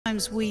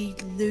Sometimes we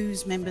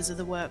lose members of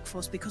the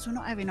workforce because we're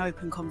not having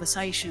open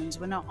conversations.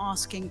 We're not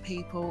asking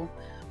people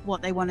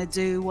what they want to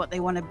do, what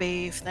they want to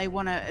be, if they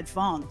want to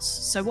advance.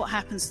 So what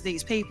happens to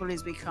these people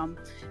is become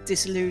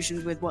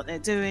disillusioned with what they're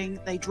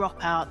doing, they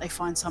drop out, they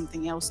find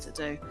something else to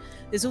do.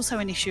 There's also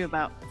an issue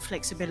about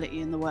flexibility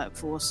in the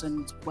workforce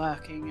and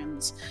working,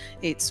 and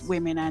it's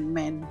women and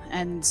men.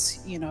 And,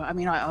 you know, I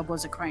mean, I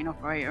was a crane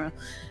operator,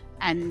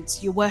 and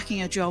you're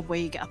working a job where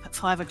you get up at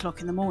 5 o'clock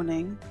in the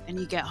morning and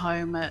you get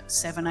home at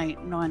 7,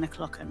 8, 9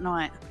 o'clock at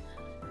night.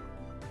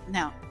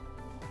 Now,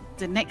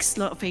 the next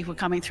lot of people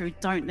coming through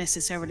don't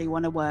necessarily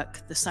want to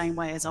work the same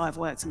way as I've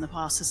worked in the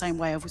past, the same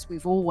way as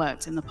we've all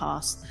worked in the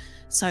past.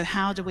 So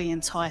how do we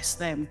entice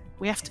them?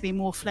 We have to be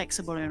more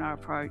flexible in our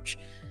approach.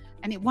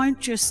 And it won't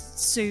just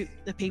suit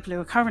the people who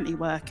are currently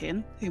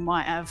working, who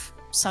might have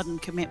sudden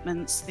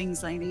commitments,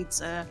 things they need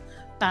to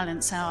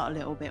balance out a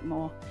little bit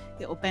more.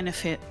 It will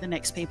benefit the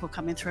next people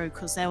coming through,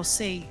 because they'll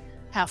see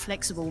how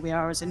flexible we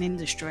are as an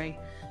industry,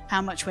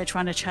 how much we're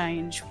trying to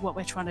change, what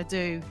we're trying to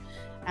do,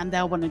 and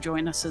they'll want to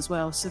join us as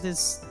well. So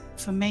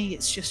for me,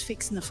 it's just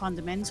fixing the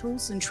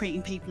fundamentals and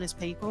treating people as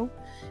people,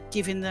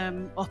 giving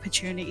them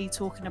opportunity,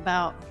 talking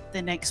about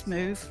the next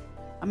move.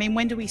 I mean,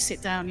 when do we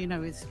sit down, you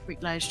know, with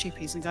bricklayers,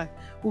 chippies and go,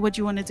 well, what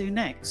do you want to do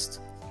next?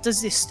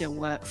 Does this still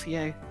work for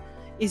you?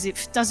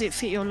 Does it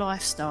fit your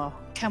lifestyle?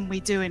 Can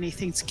we do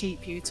anything to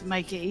keep you, to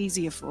make it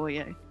easier for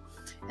you?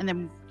 And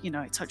then, you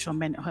know, it touched on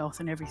mental health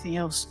and everything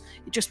else.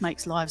 It just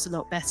makes lives a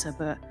lot better.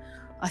 But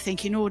I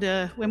think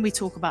when we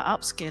talk about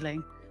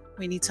upskilling,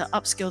 we need to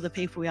upskill the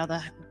people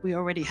we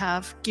already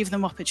have, give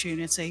them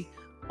opportunity,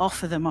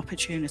 offer them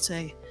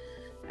opportunity,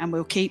 and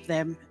we'll keep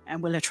them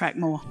and we'll attract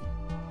more.